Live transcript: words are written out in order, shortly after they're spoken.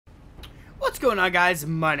What's going on, guys?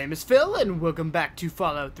 My name is Phil and welcome back to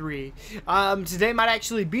Fallout 3. Today might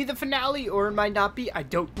actually be the finale or it might not be. I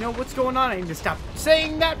don't know what's going on. I need to stop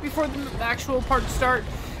saying that before the actual part start.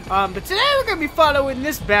 But today we're going to be following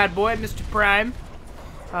this bad boy, Mr. Prime.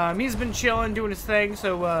 He's been chilling, doing his thing,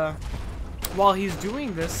 so while he's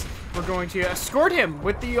doing this, we're going to escort him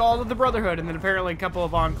with all of the Brotherhood and then apparently a couple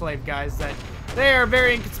of Enclave guys that they are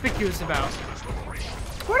very inconspicuous about.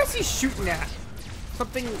 What is he shooting at?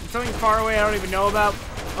 Something far away I don't even know about.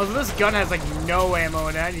 Also, this gun has like no ammo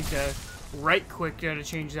in it. I need to right quick to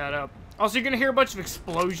change that up. Also, you're gonna hear a bunch of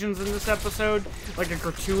explosions in this episode, like a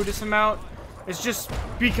gratuitous amount. It's just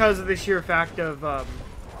because of the sheer fact of,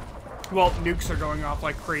 well, nukes are going off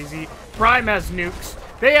like crazy. Prime has nukes.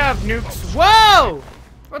 They have nukes. Whoa!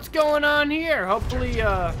 What's going on here? Hopefully,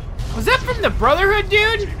 was that from the Brotherhood,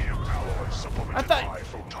 dude? I thought.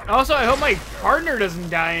 Also, I hope my partner doesn't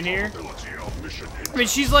die in here. I mean,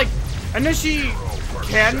 she's like, I know she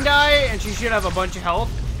can die, and she should have a bunch of health,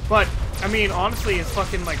 but, I mean, honestly, it's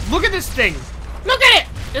fucking like, look at this thing! Look at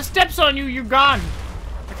it! It steps on you, you're gone!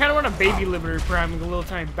 I kind of want a baby Liberty Prime, like a little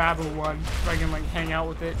tiny babble one, so I can, like, hang out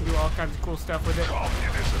with it and do all kinds of cool stuff with it.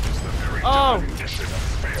 Oh!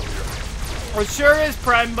 Well, it sure is,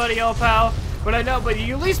 Prime Buddy, old pal. But I know, but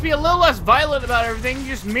you at least be a little less violent about everything. You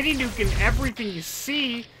just mini-nuking everything you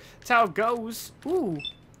see. That's how it goes. Ooh.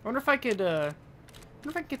 I wonder if I could, I wonder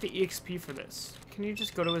if I can get the EXP for this. Can you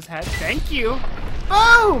just go to his head? Thank you.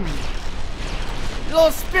 Boom! Little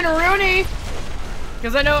spinneroony.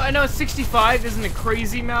 Because I know 65 isn't a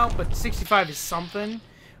crazy amount, but 65 is something.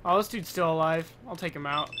 Oh, this dude's still alive. I'll take him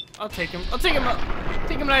out. I'll take him. I'll take him out.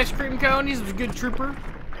 Take him an ice cream cone. He's a good trooper.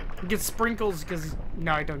 Get sprinkles because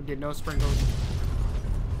no, I don't get no sprinkles.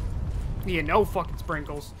 Yeah, no fucking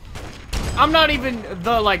sprinkles. I'm not even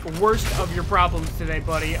the like worst of your problems today,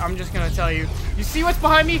 buddy. I'm just gonna tell you. You see what's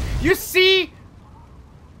behind me? You see?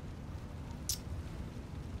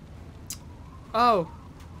 Oh.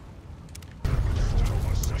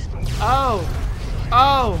 Oh.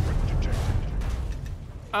 Oh.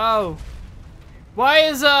 Oh. Why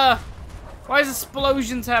is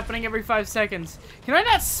explosions happening every 5 seconds? Can I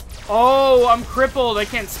not oh, I'm crippled. I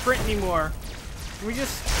can't sprint anymore. Can we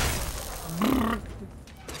just...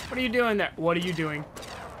 What are you doing there? What are you doing?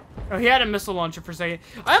 Oh, he had a missile launcher for a second.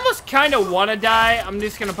 I almost kind of want to die. I'm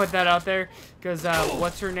just going to put that out there. Because,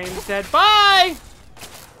 what's her name said? Bye!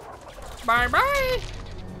 Bye-bye!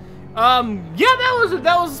 Yeah,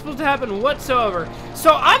 that was supposed to happen whatsoever.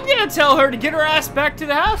 So, I'm going to tell her to get her ass back to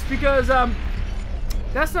the house. Because,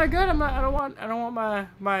 that's not good. I don't want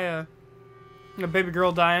my baby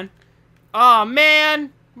girl dying. Aw,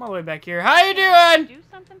 man. I'm all the way back here. How you doing? Do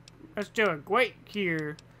something? Let's do it. Wait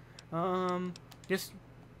here. Just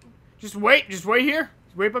wait here.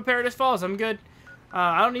 Just wait by Paradise Falls. I'm good.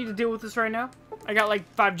 I don't need to deal with this right now. I got like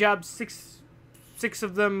 5 jobs, six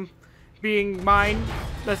of them being mine.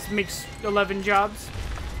 That makes 11 jobs.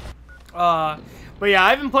 But yeah,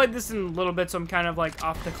 I haven't played this in a little bit, so I'm kind of like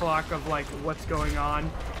off the clock of like what's going on.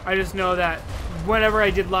 I just know that whenever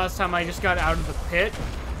I did last time, I just got out of the pit,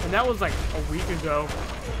 and that was like a week ago.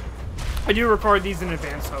 I do record these in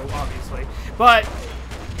advance, though, obviously. But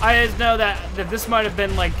I just know that this might have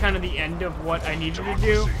been like kind of the end of what I needed to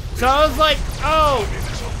do. So I was like, oh,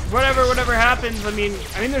 whatever happens. I mean,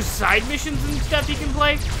 there's side missions and stuff you can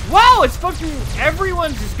play. Wow, it's fucking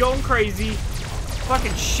everyone's just going crazy,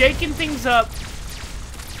 fucking shaking things up.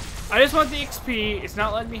 I just want the XP. It's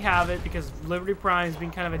not letting me have it because Liberty Prime is being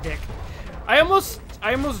kind of a dick. I almost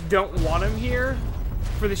don't want him here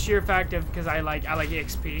for the sheer fact of because I like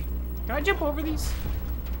XP. Can I jump over these?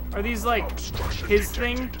 Are these like his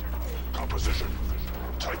thing? Composition.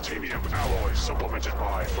 Titanium alloy supplemented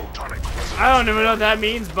by photonic resonance. I don't even know what that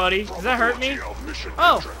means, buddy. Does that hurt me?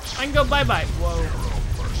 Oh, I can go bye-bye. Whoa.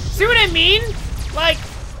 See what I mean? Like,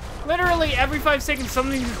 literally every 5 seconds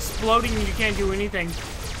something's exploding and you can't do anything.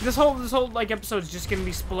 This whole like episode is just gonna be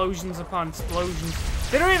explosions upon explosions.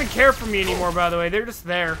 They don't even care for me anymore, by the way. They're just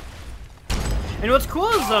there. And what's cool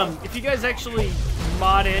is if you guys actually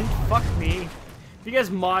mod in, fuck me. If you guys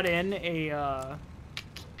mod in a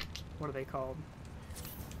what are they called?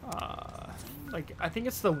 Like I think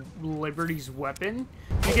it's the Liberty's weapon.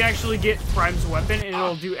 You can actually get Prime's weapon, and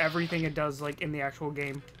it'll do everything it does like in the actual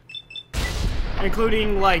game,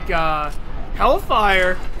 including like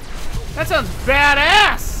Hellfire. That sounds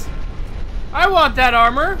badass! I want that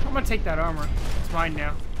armor! I'm gonna take that armor. It's mine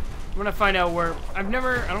now. I'm gonna find out where... I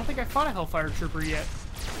don't think I fought a Hellfire Trooper yet.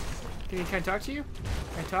 Can I talk to you?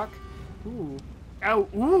 Can I talk? Ooh. Oh,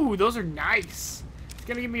 ooh, those are nice. It's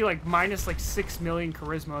gonna give me like minus like 6 million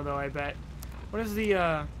charisma though, I bet. What is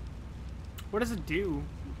the, what does it do?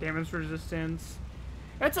 Damage resistance.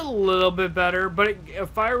 That's a little bit better, but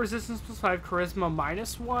fire resistance +5, charisma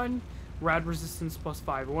 -1, rad resistance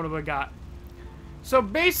 +5. What have I got? So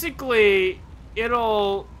basically,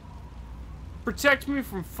 it'll protect me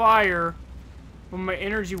from fire, but my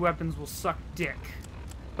energy weapons will suck dick.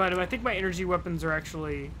 But I think my energy weapons are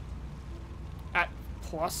actually at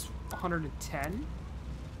 +110.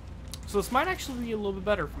 So this might actually be a little bit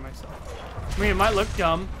better for myself. I mean, it might look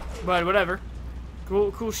dumb, but whatever.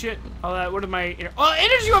 Cool shit. All that. What am I? Oh,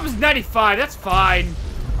 energy weapons 95. That's fine.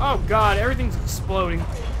 Oh god, everything's exploding.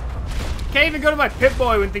 Can't even go to my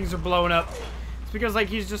Pip-Boy when things are blowing up. It's because like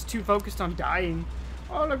he's just too focused on dying.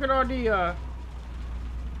 Oh, look at all the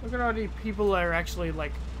people that are actually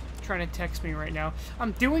like trying to text me right now.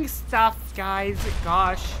 I'm doing stuff, guys.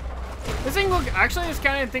 Gosh, this thing this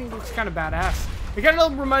kind of thing looks kind of badass. It kind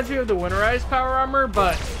of reminds me of the winterized power armor,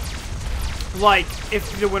 but like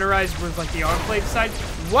if the winterized was like the Enclave side.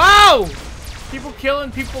 Wow! People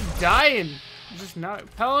killing, people dying. Just not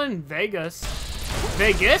Pelin Vegas.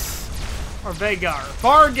 Vegas? Or Vagar?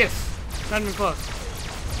 Vargas! Not even close.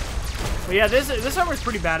 But yeah, this armor's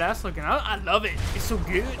pretty badass looking. I love it. It's so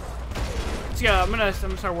good. So yeah, I'm gonna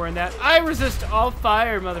start wearing that. I resist all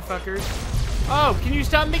fire, motherfuckers. Oh, can you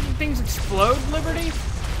stop making things explode, Liberty?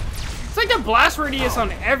 It's like the blast radius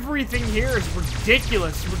on everything here is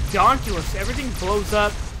ridiculous, redonkulous. Everything blows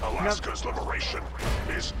up. Alaska's liberation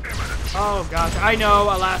is imminent. Oh gosh, I know,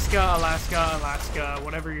 Alaska,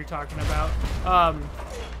 whatever you're talking about.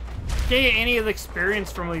 Can't get any of the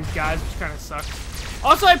experience from these guys, which kind of sucks.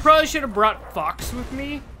 Also, I probably should have brought Fox with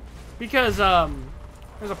me, because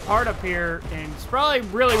there's a part up here, and it's probably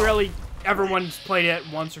really everyone's played it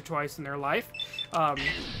once or twice in their life,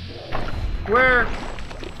 where.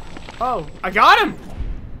 Oh, I got him!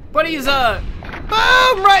 But he's, boom!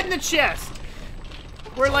 Right in the chest!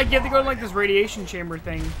 Where, like, you have to go to, like, this radiation chamber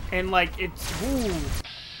thing. And, like, it's, ooh.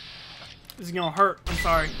 This is gonna hurt. I'm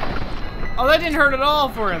sorry. Oh, that didn't hurt at all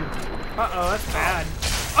for him. Uh-oh, that's bad.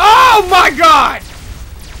 Oh, my God!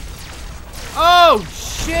 Oh,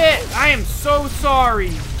 shit! I am so sorry.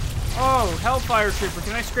 Oh, Hellfire Trooper.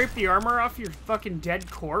 Can I scrape the armor off your fucking dead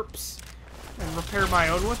corpse? And repair my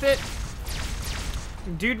own with it?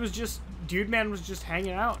 Dude man was just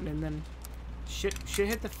hanging out, and then shit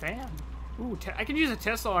hit the fan. Ooh, I can use a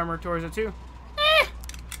Tesla armor towards it too.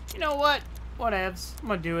 You know what? Whatevs. I'm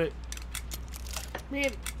gonna do it. I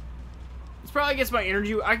mean, it's probably against my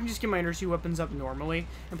energy. I can just get my energy weapons up normally,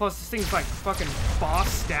 and plus this thing's like fucking boss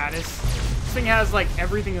status. This thing has like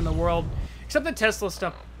everything in the world except the Tesla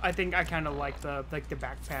stuff. I think I kind of like the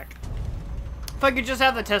backpack. If I could just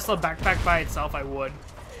have the Tesla backpack by itself, I would.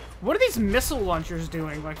 What are these missile launchers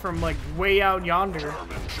doing? Like from like way out yonder.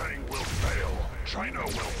 China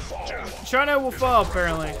will fall. China will fall,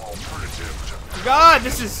 apparently. God,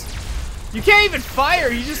 this is. You can't even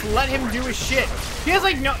fire. You just let him do his shit. He has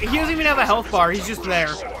like no. He doesn't even have a health bar. He's just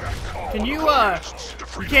there. Can you?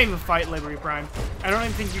 You can't even fight Liberty Prime. I don't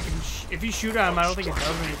even think you can. If you shoot at him, I don't think it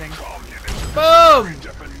does anything. Boom!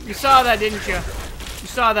 You saw that, didn't you? You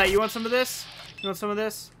saw that. You want some of this? You want some of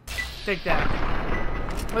this? Take that.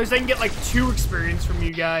 At least I can get like 2 experience from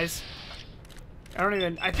you guys.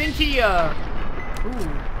 I think he, ooh,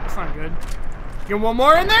 that's not good. You want one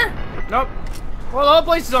more in there? Nope. Well, the whole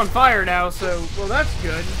place is on fire now, so, well, that's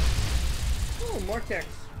good. Ooh, more text.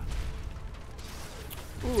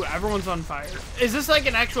 Ooh, everyone's on fire. Is this like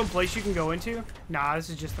an actual place you can go into? Nah, this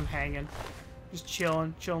is just them hanging. Just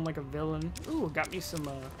chilling like a villain. Ooh, got me some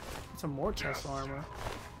more Tesla armor.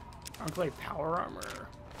 Enclave power armor.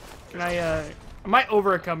 Can am I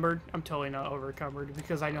over encumbered? I'm totally not over encumbered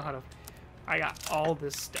because I know how to. I got all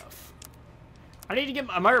this stuff. I need to get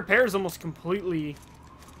my repair is almost completely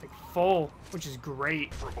like full, which is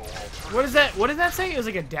great. What is that? What did that say? It was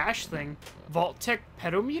like a dash thing. Vault Tech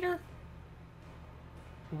pedometer?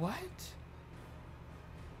 What?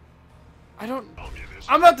 I'm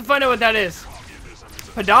about to find out what that is.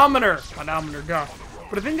 Pedometer. Pedometer, duh.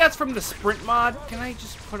 But I think that's from the sprint mod. Can I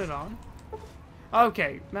just put it on?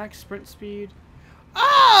 Okay, max sprint speed.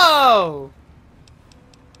 Oh!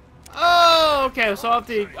 Oh, okay. So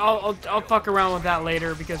I'll fuck around with that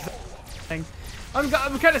later because I'm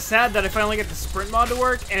kind of sad that I finally get the sprint mod to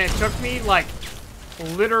work, and it took me like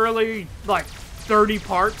literally like 30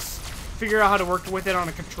 parts to figure out how to work with it on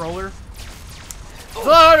a controller. It's a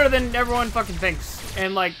lot harder than everyone fucking thinks,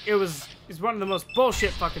 and like it's one of the most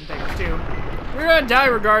bullshit fucking things too. You're gonna die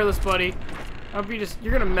regardless, buddy. I hope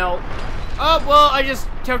you're gonna melt. Oh, well, I just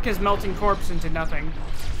took his melting corpse into nothing.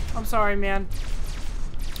 I'm sorry, man.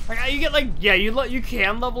 Like, you get, like, yeah, you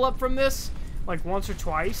can level up from this, like once or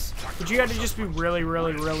twice, but you got to just be really,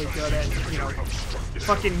 really, really good at, you know,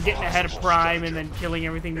 fucking getting ahead of Prime and then killing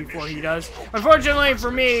everything before he does. Unfortunately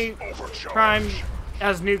for me, Prime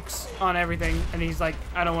has nukes on everything, and he's like,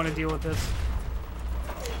 I don't want to deal with this.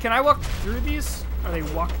 Can I walk through these? Are they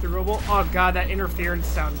walk-throughable? Oh god, that interference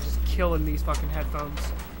sound is just killing these fucking headphones.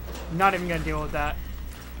 I'm not even gonna deal with that.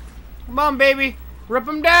 Come on, baby, rip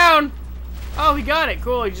him down. Oh, he got it.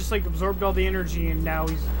 Cool. He just like absorbed all the energy, and now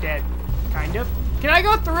he's dead. Kind of. Can I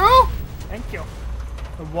go through? Thank you.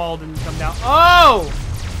 The wall didn't come down. Oh!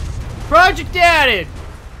 Project added!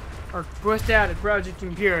 Or quest added. Project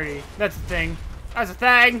Impurity. That's a thing. That's a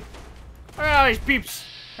thing. Look at all these peeps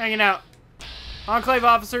hanging out. Enclave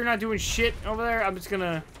officer not doing shit over there. I'm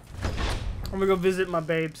gonna go visit my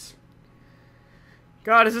babes.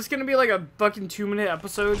 God, is this gonna be like a fucking 2-minute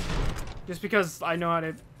episode? Just because I know how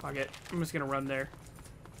to... Fuck it. I'm just gonna run there.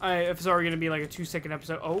 If it's already gonna be like a 2-second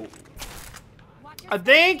episode. Oh. I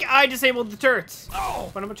think I disabled the turrets. Oh.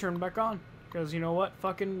 But I'm gonna turn them back on. Because you know what?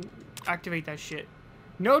 Fucking activate that shit.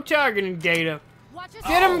 No targeting data.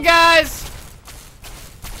 Get them, guys!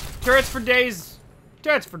 Turrets for days.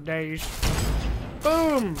 Turrets for days.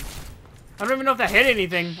 Boom! I don't even know if that hit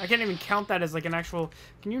anything. I can't even count that as like an actual...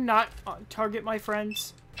 Can you not target my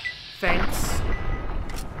friends? Thanks.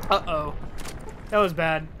 Uh-oh. That was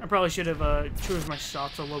bad. I probably should have chosen my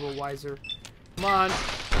shots a little wiser. Come on.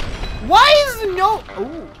 Why is the no...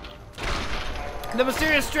 Ooh. The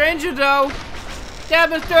mysterious stranger, though. That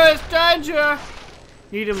mysterious stranger.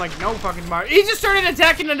 Need him like no fucking mar. He just started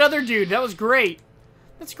attacking another dude. That was great.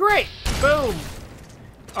 That's great. Boom.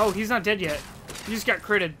 Oh, he's not dead yet. He just got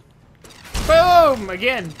critted. Boom!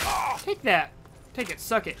 Again. Take that. Take it.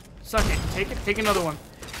 Suck it. Suck it. Take it. Take another one.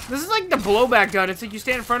 This is like the blowback gun. It's like you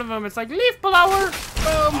stand in front of them. It's like, leaf blower.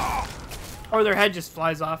 Boom. Or their head just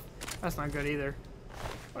flies off. That's not good either.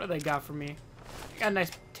 What do they got for me? Got a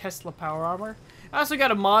nice Tesla power armor. I also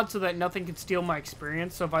got a mod so that nothing can steal my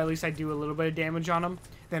experience. So if at least I do a little bit of damage on them,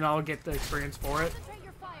 then I'll get the experience for it.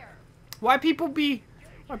 Why people be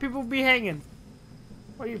hanging?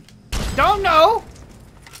 What you don't know?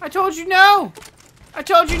 I told you no. I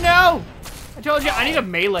told you no. I told you I need a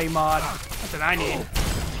melee mod. That's what I need.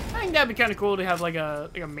 I think that'd be kind of cool to have like a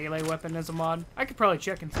melee weapon as a mod. I could probably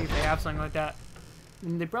check and see if they have something like that.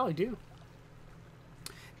 And they probably do.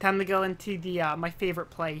 Time to go into the my favorite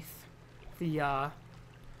place. The I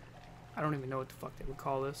don't even know what the fuck they would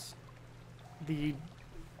call this. The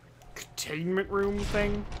containment room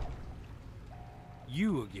thing.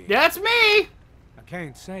 You again? That's me! I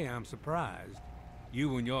can't say I'm surprised.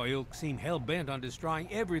 You and your ilk seem hell-bent on destroying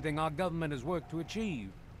everything our government has worked to achieve.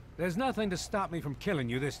 There's nothing to stop me from killing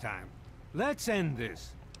you this time. Let's end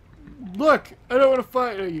this. Look, I don't want to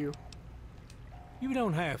fight you. You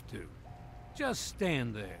don't have to. Just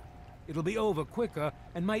stand there. It'll be over quicker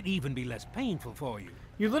and might even be less painful for you.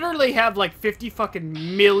 You literally have like 50 fucking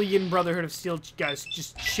million Brotherhood of Steel guys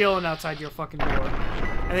just chilling outside your fucking door.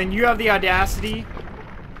 And then you have the audacity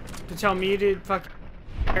to tell me to fucking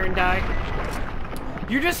and die.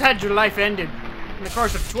 You just had your life ended in the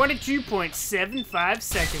course of 22.75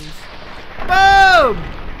 seconds. Boom!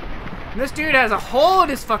 And this dude has a hole in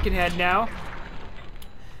his fucking head now.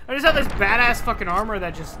 I just have this badass fucking armor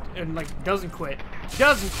that just, like, doesn't quit.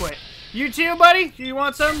 Doesn't quit. You too, buddy? Do you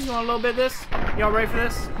want some? You want a little bit of this? Y'all ready for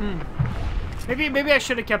this? Maybe I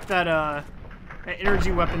should have kept that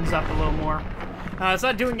energy weapons up a little more. It's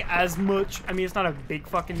not doing as much. I mean, it's not a big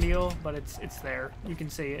fucking deal, but it's there. You can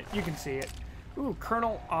see it. You can see it. Ooh,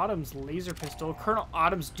 Colonel Autumn's laser pistol. Colonel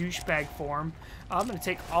Autumn's douchebag form. I'm gonna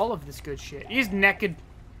take all of this good shit. He's naked.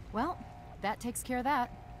 Well, that takes care of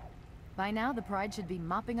that. By now, the Pride should be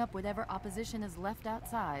mopping up whatever opposition is left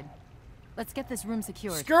outside. Let's get this room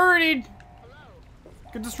secured. Skirted!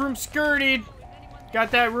 Get this room skirted.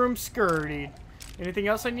 Got that room skirted. Anything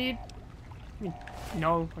else I need?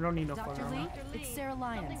 No, I don't need no Dr. fucking Lee, armor. it's Sarah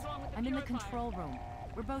Lyons. I'm in the control room.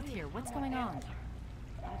 We're both here. What's going on?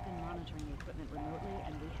 I've been monitoring the equipment remotely,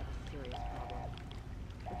 and we have a serious problem.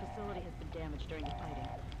 The facility has been damaged during the fighting.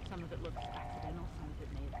 Some of it looks accidental, some of it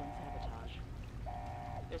may have been sabotage.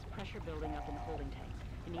 There's pressure building up in the holding tanks.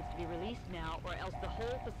 It needs to be released now, or else the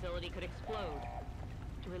whole facility could explode.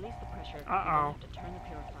 To release the pressure, you have to turn the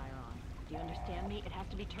purifier on. Do you understand me? It has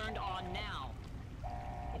to be turned on now.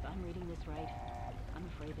 If I'm reading this right, I'm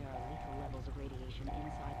afraid there are lethal levels of radiation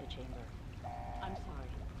inside the chamber. I'm sorry.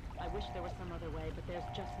 I wish there was some other way, but there's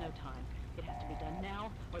just no time. It has to be done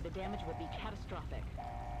now, or the damage will be catastrophic.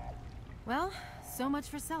 Well, so much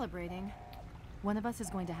for celebrating. One of us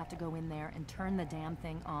is going to have to go in there and turn the damn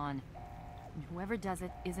thing on. And whoever does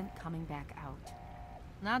it isn't coming back out.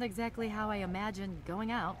 Not exactly how I imagined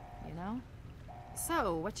going out, you know?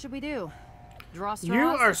 So, what should we do? Draw straws? You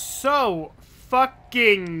are so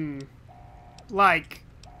fucking... like...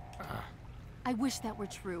 I wish that were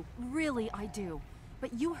true. Really, I do.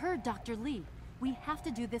 But you heard Dr. Lee. We have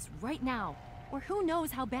to do this right now, or who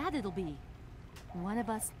knows how bad it'll be. One of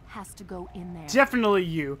us has to go in there. Definitely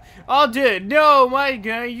you. I'll do it. No, my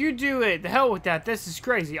guy, you do it. The hell with that. This is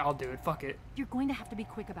crazy. I'll do it. Fuck it. You're going to have to be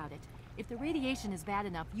quick about it. If the radiation is bad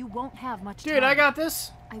enough, you won't have much time. Dude, I got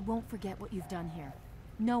this. I won't forget what you've done here.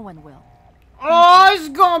 No one will. Oh, this is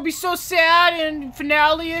gonna be so sad and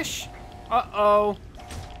finale-ish. Uh-oh.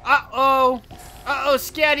 Uh-oh. Uh-oh,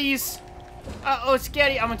 scatties. Uh-oh,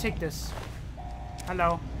 scatty. I'm gonna take this.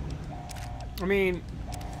 Hello. I mean,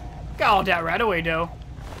 got all that rat away, though.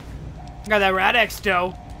 Got that rat X,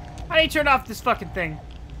 though. How do you turn off this fucking thing?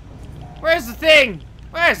 Where's the thing?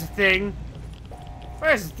 Where's the thing?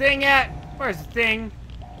 Where's the thing at? Where's the thing?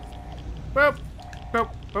 Boop. Boop.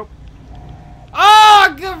 Boop. Oh,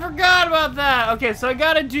 I forgot about that. Okay, so I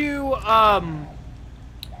gotta do, I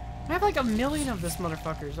have like a million of this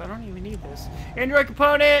motherfuckers. I don't even need this. Android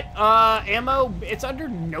component, ammo. It's under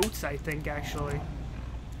notes, I think, actually.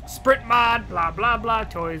 Sprint mod, blah, blah, blah.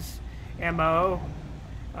 Toys, ammo.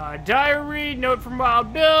 Diary, note from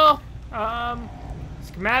Wild Bill.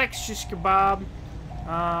 Schematics, shish kebab.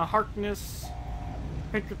 Harkness.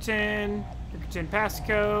 Pinkerton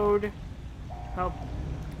passcode. Help.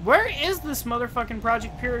 Where is this motherfucking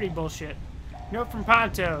Project Purity bullshit? Note from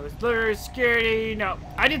Ponto. Literary security. No.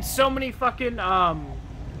 I did so many fucking,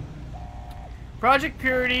 Project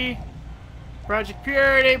Purity. Project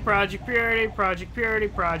Purity. Project Purity. Project Purity.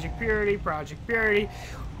 Project Purity. Project Purity.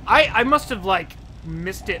 I must have, like,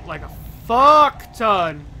 missed it like a fuck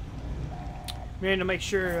ton. Man, to make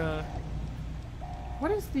sure,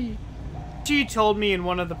 what is the... She told me in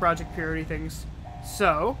one of the Project Purity things.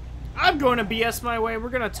 So, I'm going to BS my way. We're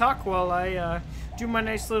going to talk while I, do my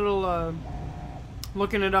nice little,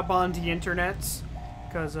 looking it up on the internets.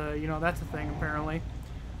 Because, you know, that's a thing, apparently.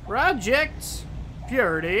 Project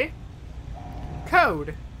Purity.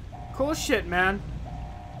 Code. Cool shit, man.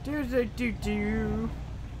 Do.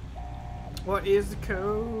 What is the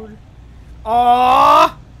code?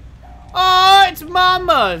 Aww! Oh, it's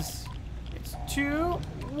Mama's! It's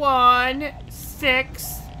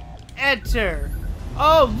 216 enter.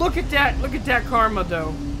 Oh, look at that. Look at that karma,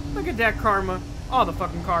 though. Look at that karma. All the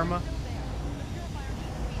fucking karma.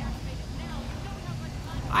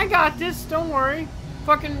 I got this. Don't worry.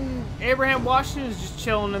 Fucking Abraham Washington is just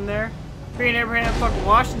chilling in there. Being Abraham fucking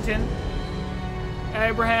Washington.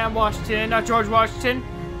 Abraham Washington. Not George Washington.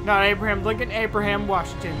 Not Abraham Lincoln. Abraham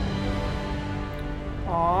Washington.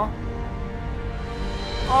 Aww.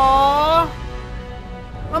 Aww.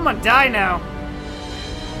 I'm gonna die now.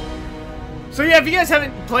 So yeah, if you guys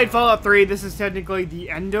haven't played Fallout 3, this is technically the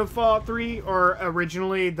end of Fallout 3, or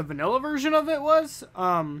originally the vanilla version of it was.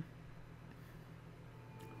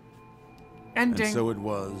 Ending. And so it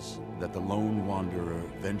was that the lone wanderer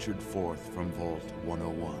ventured forth from Vault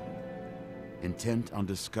 101, intent on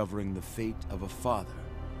discovering the fate of a father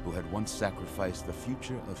who had once sacrificed the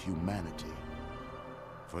future of humanity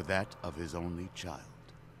for that of his only child.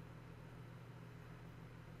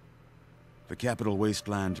 The capital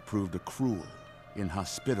wasteland proved a cruel,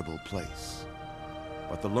 inhospitable place,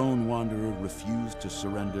 but the lone wanderer refused to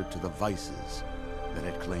surrender to the vices that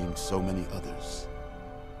had claimed so many others.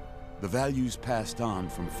 The values passed on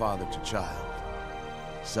from father to child: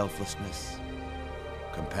 selflessness,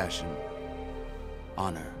 compassion,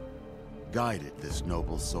 honor, guided this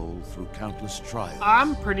noble soul through countless trials.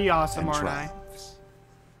 I'm pretty awesome, and aren't I? triumphs.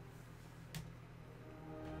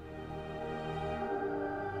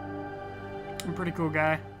 I'm a pretty cool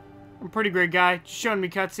guy. I'm a pretty great guy. Just showing me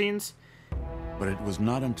cutscenes. But it was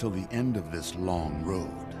not until the end of this long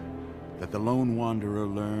road that the lone wanderer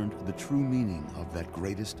learned the true meaning of that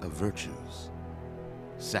greatest of virtues: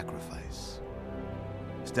 sacrifice.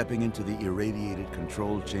 Stepping into the irradiated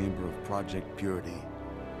control chamber of Project Purity,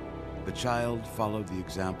 the child followed the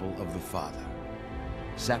example of the father,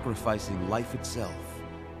 sacrificing life itself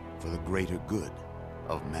for the greater good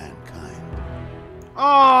of mankind.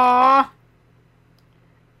 Aww.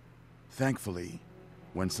 Thankfully,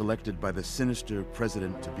 when selected by the sinister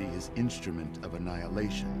president to be his instrument of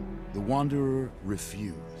annihilation, the Wanderer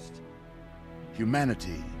refused.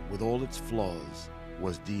 Humanity, with all its flaws,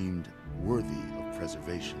 was deemed worthy of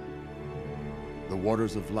preservation. The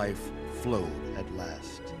waters of life flowed at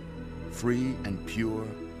last, free and pure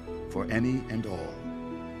for any and all.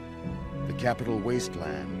 The capital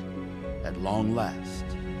wasteland, at long last,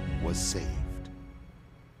 was saved.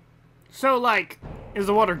 So, like, is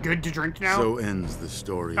the water good to drink now? So ends the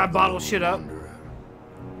story I of the bottle lone shit up. wanderer.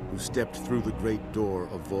 who stepped through the great door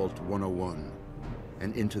of Vault 101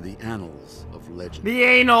 and into the annals of legend. The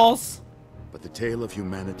anals! But the tale of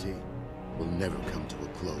humanity will never come to a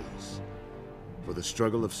close. For the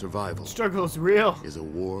struggle of survival Struggle is real. is a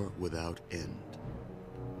war without end.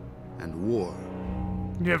 And war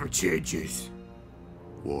Never changes.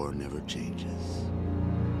 never changes.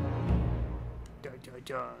 Dun, dun,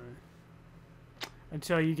 dun.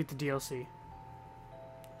 Until you get the DLC.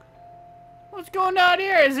 What's going on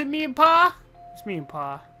here? Is it me and Pa? It's me and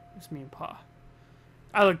Pa. It's me and Pa.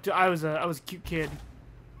 I was a cute kid.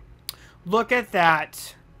 Look at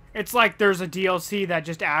that. It's like there's a DLC that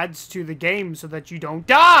just adds to the game so that you don't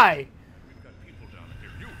die. We've got people down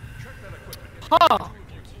here. You, check that equipment. Huh.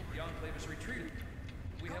 The Enclave has retreated.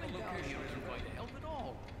 We have a location isn't going to help at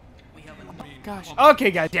all. We have a Gosh.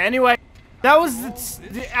 Okay, guys. Yeah, anyway, that was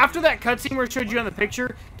after that cutscene where it showed you on the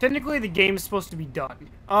picture. Technically, the game is supposed to be done.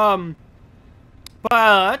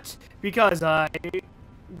 But because I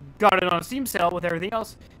got it on a Steam sale with everything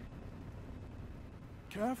else.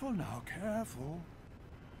 Careful now, careful.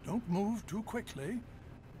 Don't move too quickly.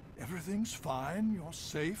 Everything's fine. You're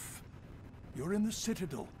safe. You're in the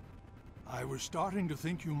Citadel. I was starting to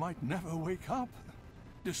think you might never wake up,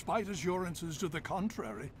 despite assurances to the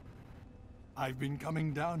contrary. I've been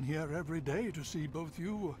coming down here every day to see both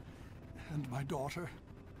you and my daughter.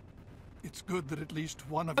 It's good that at least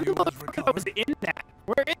one of you has I was recovered. in that.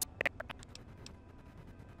 Where is it?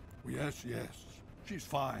 Yes, yes. She's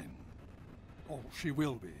fine. Oh, she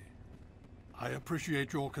will be. I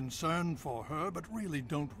appreciate your concern for her, but really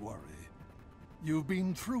don't worry. You've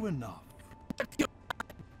been through enough.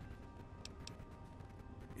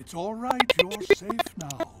 It's all right, you're safe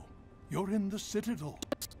now. You're in the Citadel.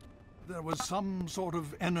 There was some sort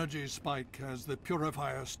of energy spike as the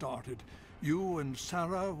purifier started. You and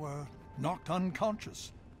Sarah were knocked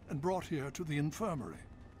unconscious and brought here to the infirmary.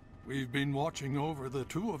 We've been watching over the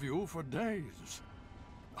two of you for days.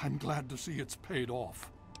 I'm glad to see it's paid off.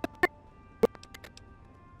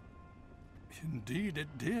 Indeed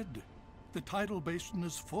it did. The tidal basin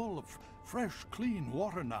is full of fresh, clean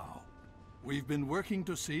water now. We've been working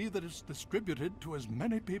to see that it's distributed to as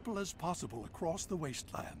many people as possible across the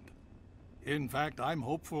wasteland. In fact, I'm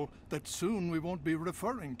hopeful that soon we won't be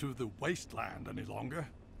referring to the wasteland any longer.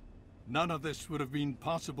 None of this would have been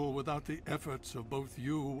possible without the efforts of both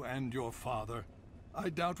you and your father. I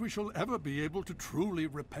doubt we shall ever be able to truly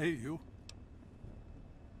repay you.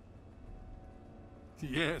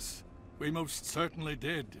 Yes, we most certainly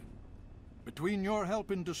did. Between your help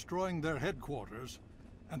in destroying their headquarters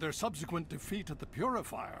and their subsequent defeat at the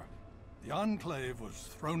Purifier, the Enclave was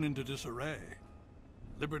thrown into disarray.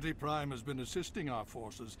 Liberty Prime has been assisting our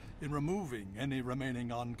forces in removing any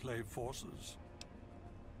remaining Enclave forces.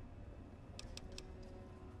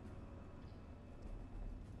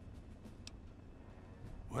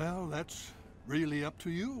 Well, that's really up to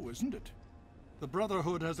you, isn't it? The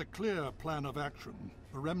Brotherhood has a clear plan of action.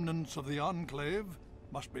 The remnants of the Enclave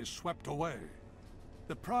must be swept away.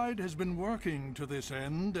 The Pride has been working to this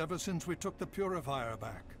end ever since we took the Purifier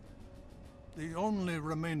back. The only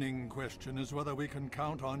remaining question is whether we can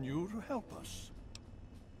count on you to help us.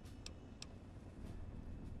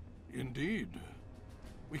 Indeed.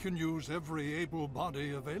 We can use every able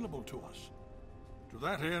body available to us. To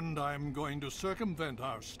that end, I'm going to circumvent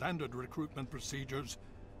our standard recruitment procedures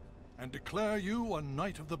and declare you a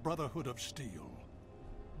Knight of the Brotherhood of Steel.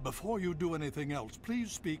 Before you do anything else,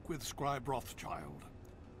 please speak with Scribe Rothschild.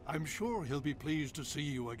 I'm sure he'll be pleased to see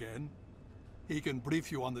you again. He can brief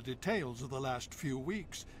you on the details of the last few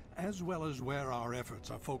weeks, as well as where our efforts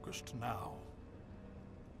are focused now.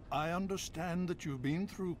 I understand that you've been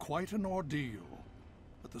through quite an ordeal.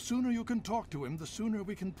 But the sooner you can talk to him, the sooner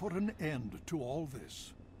we can put an end to all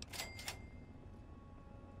this.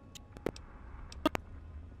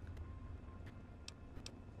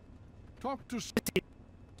 Talk to Steve.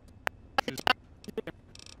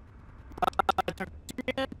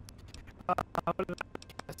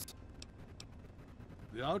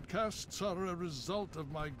 The outcasts are a result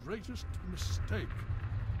of my greatest mistake,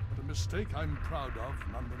 but a mistake I'm proud of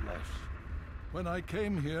nonetheless. When I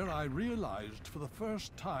came here, I realized for the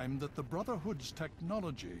first time that the Brotherhood's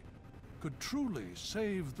technology could truly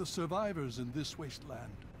save the survivors in this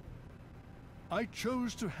wasteland. I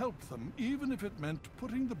chose to help them, even if it meant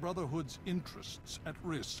putting the Brotherhood's interests at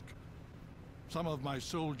risk. Some of my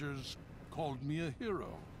soldiers called me a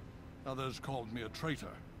hero. Others called me a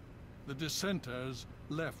traitor. The dissenters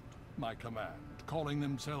left my command, calling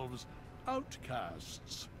themselves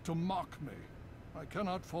outcasts to mock me. I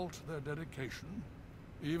cannot fault their dedication,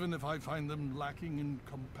 even if I find them lacking in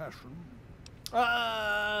compassion.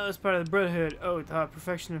 It's part of the Brotherhood. Oh, the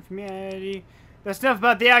perfection of humanity. That's enough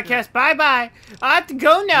about the Outcast. Bye-bye. I have to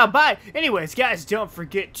go now. Bye. Anyways, guys, don't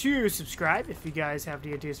forget to subscribe if you guys have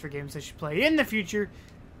any ideas for games I should play in the future.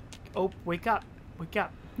 Oh, wake up. Wake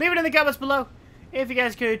up. Leave it in the comments below. If you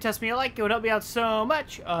guys could toss me a like, it would help me out so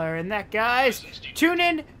much. Other than that, guys, tune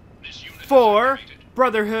in for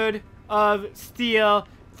Brotherhood of Steel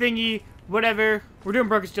thingy, whatever. We're doing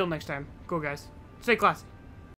Broken Steel next time. Cool, guys. Stay classy.